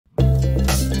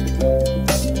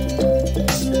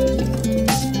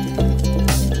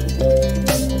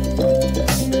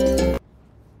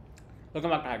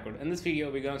LeetCode. In this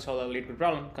video, we're going to solve a LeetCode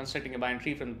problem constructing a binary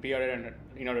tree from the Preorder and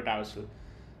Inorder Traversal.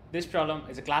 This problem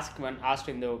is a classic one asked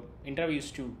in the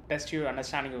interviews to test your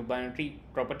understanding of binary tree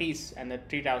properties and the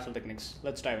tree traversal techniques.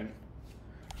 Let's dive in.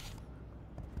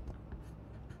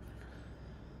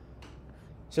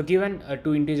 So given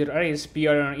two integer arrays,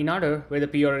 preorder and inorder, where the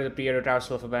preorder is the preorder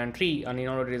traversal of a binary tree and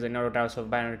inorder is the inorder traversal of a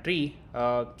binary tree,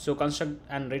 so construct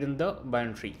and write in the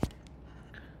binary tree.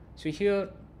 So here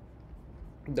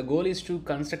the goal is to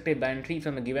construct a binary tree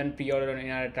from a given preorder and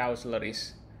inorder traversal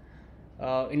arrays.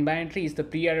 In binary trees, the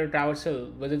preorder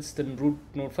traversal visits the root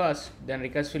node first, then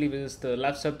recursively visits the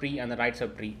left subtree and the right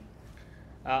subtree.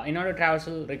 Inorder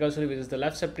traversal recursively visits the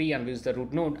left subtree and visits the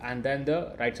root node and then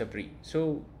the right subtree.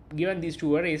 So given these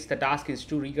two arrays, the task is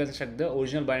to reconstruct the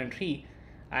original binary tree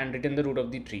and return the root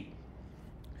of the tree.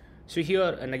 So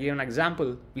here in a given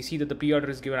example, we see that the preorder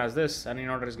is given as this and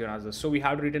inorder is given as this. So we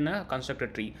have to return a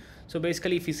constructed tree. So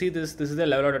basically, if you see this is the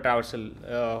level order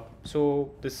traversal.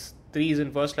 So this 3 is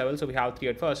in first level, so we have 3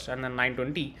 at first, and then 9,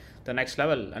 20 the next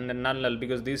level, and then null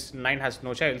because this 9 has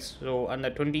no childs. So under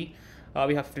 20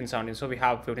 we have 15, 17. So we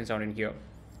have 15, 17 here.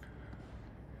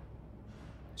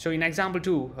 So in example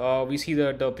 2, we see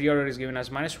that the preorder is given as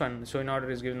 -1, so inorder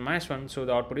is given -1, so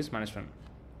the output is -1.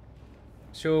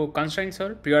 So constraints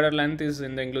are preorder length is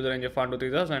in the inclusive range of 1 to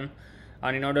 3000,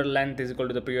 and inorder length is equal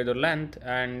to the preorder length,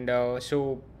 and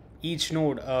so each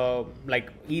node, like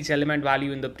each element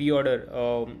value in the preorder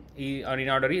and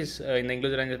inorder is in the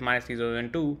inclusive range of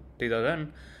 -3000 to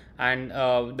 3000, and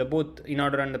the both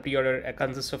inorder and the preorder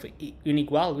consists of unique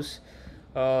values.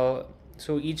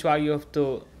 So each value of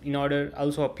the inorder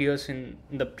also appears in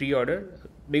the preorder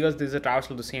because this is a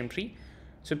traversal of the same tree.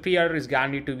 So preorder is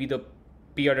guaranteed to be the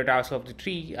preorder traversal of the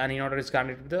tree, and inorder is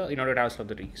guaranteed to be the inorder traversal of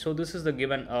the tree. So this is the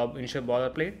given initial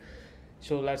boilerplate.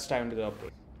 So let's dive into the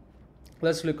update.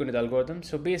 Let's look into the algorithm.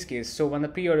 So base case. So when the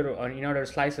preorder and inorder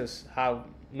slices have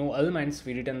no elements,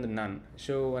 we return the none.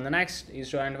 So and the next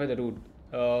is to identify the root.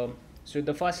 So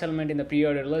the first element in the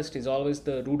preorder list is always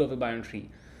the root of a binary tree.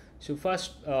 So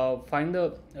first find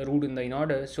the root in the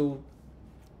inorder. So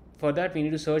for that we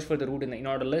need to search for the root in the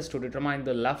inorder list to determine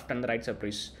the left and the right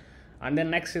subtrees. And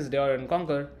then next is divide and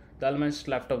conquer. The elements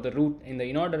left of the root in the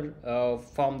inorder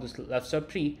form this left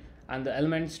subtree, and the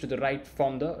elements to the right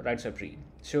form the right subtree.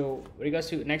 So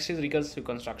next is recursive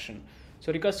construction.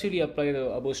 So recursively apply the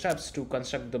above steps to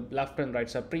construct the left and right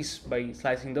subtrees by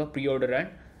slicing the preorder and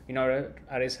inorder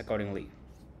arrays accordingly.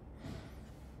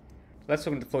 Let's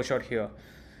look at the flowchart here.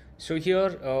 So here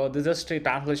this is just a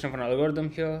translation of an algorithm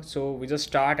here. So we just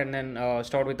start and then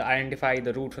start with identify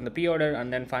the root from the preorder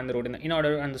and then find the root in the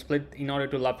inorder and the split inorder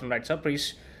to left and right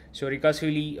subtrees. So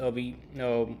recursively we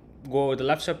go with the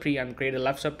left subtree and create a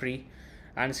left subtree,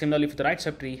 and similarly for the right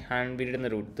subtree, and we return the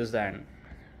root. This is the end.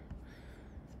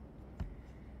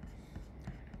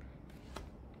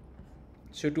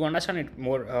 So to understand it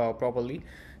more properly,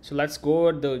 so let's go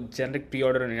over the generic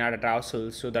preorder and inorder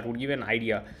traversal, so that would give an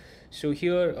idea. So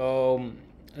here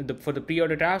for the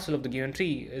preorder traversal of the given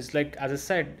tree is like, as I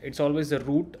said, it's always the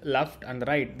root, left and the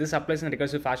right. This applies in the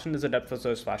recursive fashion. This is a depth first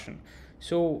search fashion.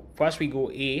 So first we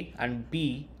go A and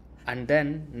B, and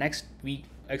then next we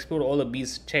explore all the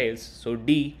B's childs, so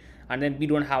D, and then we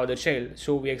don't have the child,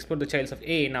 so we explore the childs of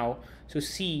A now, so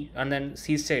C, and then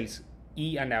C's childs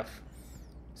E and F.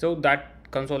 So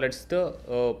that consolidates the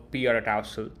preorder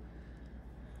traversal.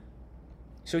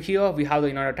 So here we have the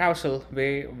inorder traversal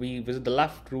where we visit the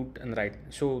left, root and the right.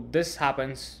 So this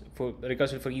happens for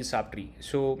recursive for each subtree.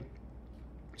 So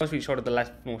first we sort the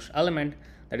leftmost element,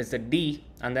 that is the D,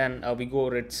 and then we go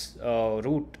over its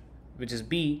root, which is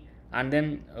B, and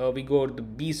then we go to the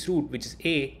B's root, which is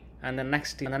A, and the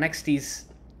next is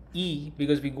E,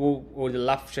 because we go over the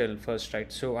left child first, right?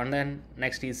 So and then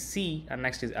next is C, and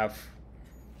next is F.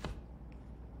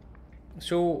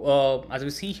 So as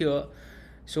we see here,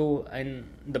 so in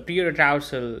the preorder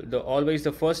traversal, always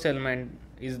the first element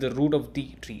is the root of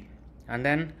the tree, and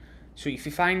then so if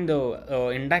you find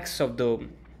the index of the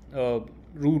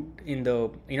root in the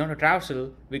inorder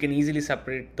traversal, we can easily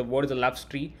separate what is the left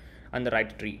tree and the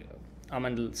right tree,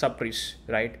 and the subtrees,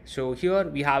 right? So here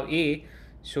we have A,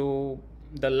 so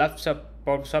the left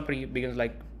subtree begins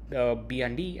like B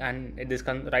and D, and this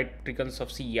right tree consists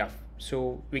of C, E, F.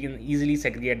 So we can easily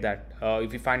segregate that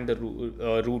if we find the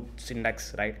roots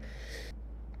index, right?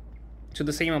 So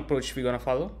the same approach we're gonna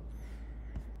follow.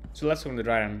 So let's go to the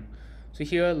dry run. So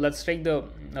here let's take the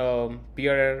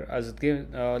preorder as it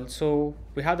given. So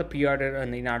we have the preorder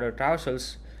and the inorder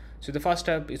traversals. So the first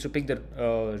step is to pick the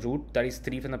root, that is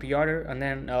 3 from the preorder, and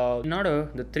then in order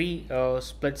the 3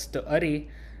 splits the array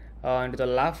into the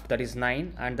left, that is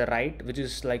 9, and the right, which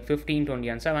is like 15, 20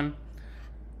 and 7.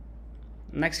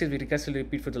 Next is we recursively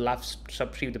repeat for the left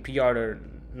subtree with the preorder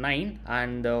 9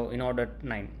 and the inorder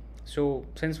 9. So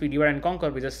since we divide and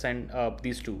conquer, we just send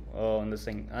these two on this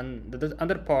thing. And the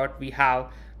other part, we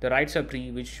have the right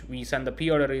subtree, which we send the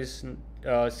preorder is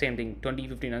same thing, 20,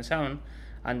 15 and 7,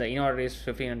 and the inorder is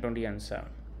 15 and 20 and 7.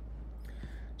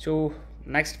 So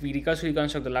next we recursively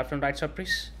construct the left and right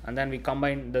subtrees, and then we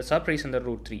combine the subtrees and the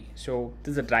root 3. So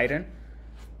this is a dry run.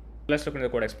 Let's look at the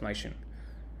code explanation.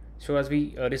 So as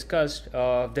we discussed,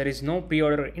 there is no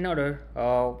preorder inorder,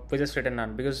 we just return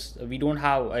none, because we don't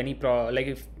have any like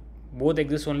if both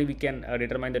exist only we can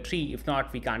determine the tree, if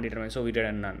not we can't determine, so we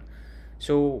return none.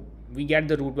 So we get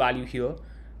the root value here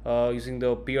using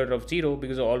the preorder of 0,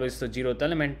 because always the 0th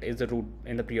element is the root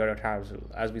in the preorder traversal,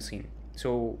 as we've seen.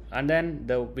 So and then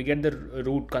we get the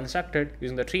root constructed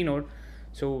using the tree node,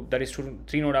 so that is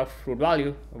tree node of root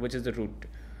value, which is the root.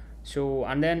 So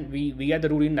and then we get the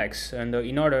root index and the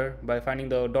inorder by finding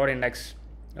the dot index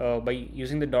by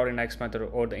using the dot index method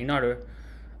or the inorder,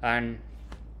 and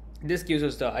this gives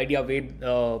us the idea where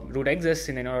root exists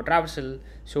in Inorder Traversal.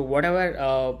 So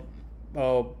whatever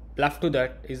left to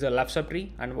that is the left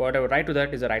subtree, and whatever right to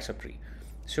that is the right subtree.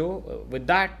 So with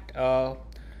that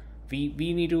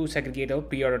we need to segregate a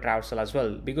preorder traversal as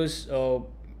well, because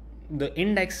the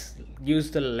index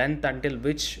gives the length until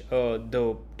which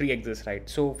the tree exists, right?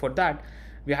 So for that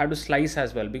we have to slice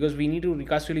as well, because we need to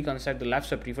recursively construct the left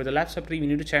subtree. For the left subtree we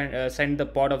need to send the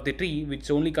part of the tree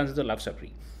which only considers the left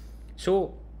subtree.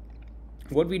 So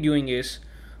what we're doing is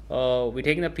we're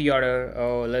taking the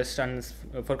preorder list, and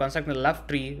for constructing the left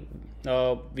tree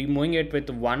we're moving it with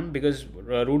 1 because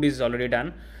root is already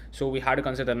done. So we have to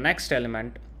consider the next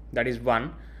element, that is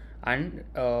 1, and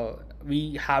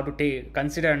we have to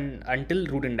consider until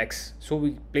root index. So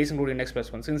we placing root index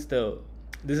plus 1 since this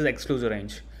is exclusive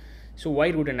range. So why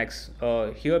root index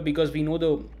here? Because we know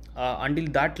the until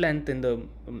that length in the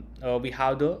we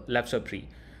have the left subtree.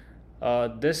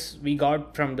 This we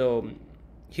got from the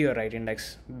here, right,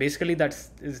 index. Basically that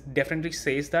definitely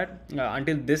says that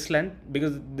until this length,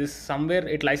 because this somewhere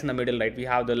it lies in the middle, right? We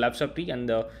have the left subtree and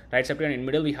the right subtree, and in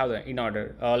middle we have the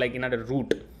inorder like inorder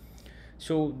root.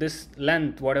 So this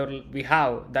length whatever we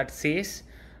have, that says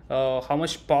how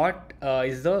much part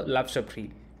is the left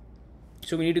subtree.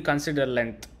 So we need to consider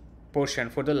length portion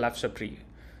for the left subtree.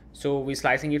 So we're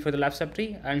slicing it for the left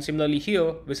subtree, and similarly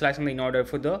here we're slicing the inorder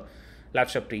for the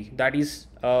left subtree, that is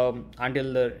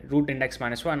until the root index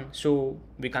minus 1. So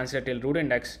we consider till root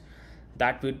index,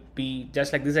 that would be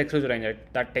just like this exclusive range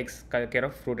that takes care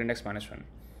of root index minus 1.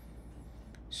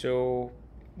 So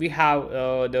we have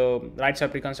the right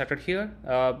subtree constructed here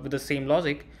with the same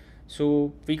logic.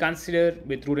 So we consider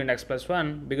with root index plus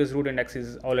 1 because root index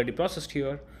is already processed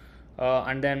here,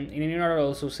 and then in inorder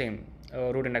also same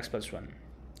root index plus 1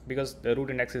 because the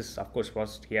root index is of course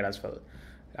processed here as well,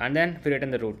 and then we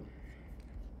return the root.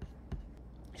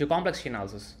 So complexity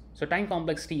analysis. So time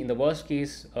complexity in the worst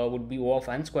case would be O of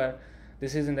n square.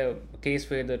 This is in the case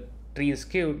where the tree is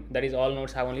skewed, that is all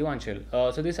nodes have only one child.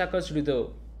 So this occurs due to the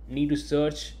need to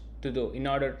search to the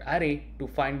inordered array to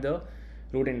find the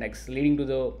root index, leading to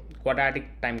the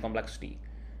quadratic time complexity.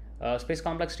 Space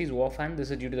complexity is O of n.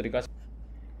 This is due to the recursive.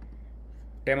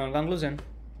 Demo and conclusion.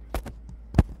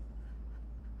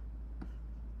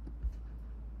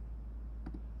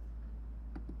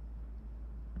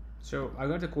 So I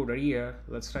got the code right here.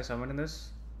 Let's try submitting this.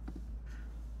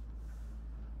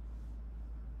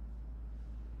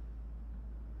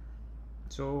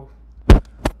 So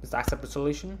let's accept the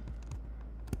solution.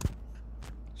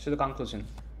 So the conclusion.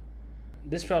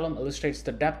 This problem illustrates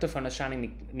the depth of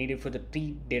understanding needed for the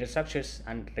tree data structures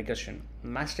and recursion.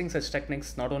 Mastering such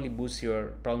techniques not only boosts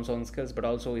your problem solving skills but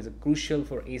also is crucial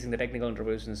for acing the technical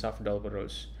interviews in software developer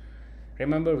roles.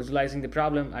 Remember, visualizing the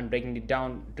problem and breaking it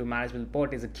down to manageable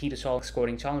part is a key to solving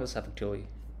coding challenges effectively.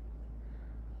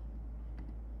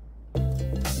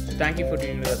 Thank you for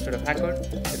tuning in to the episode of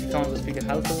HackCode. If you found this video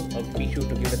helpful, be sure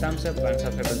to give it a thumbs up and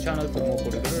subscribe to the channel for more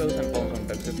coding tutorials and follow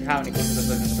content. If you have any questions or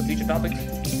suggestions for future topics,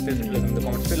 please leave them in the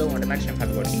comments below. Until next time,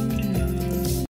 have a good day.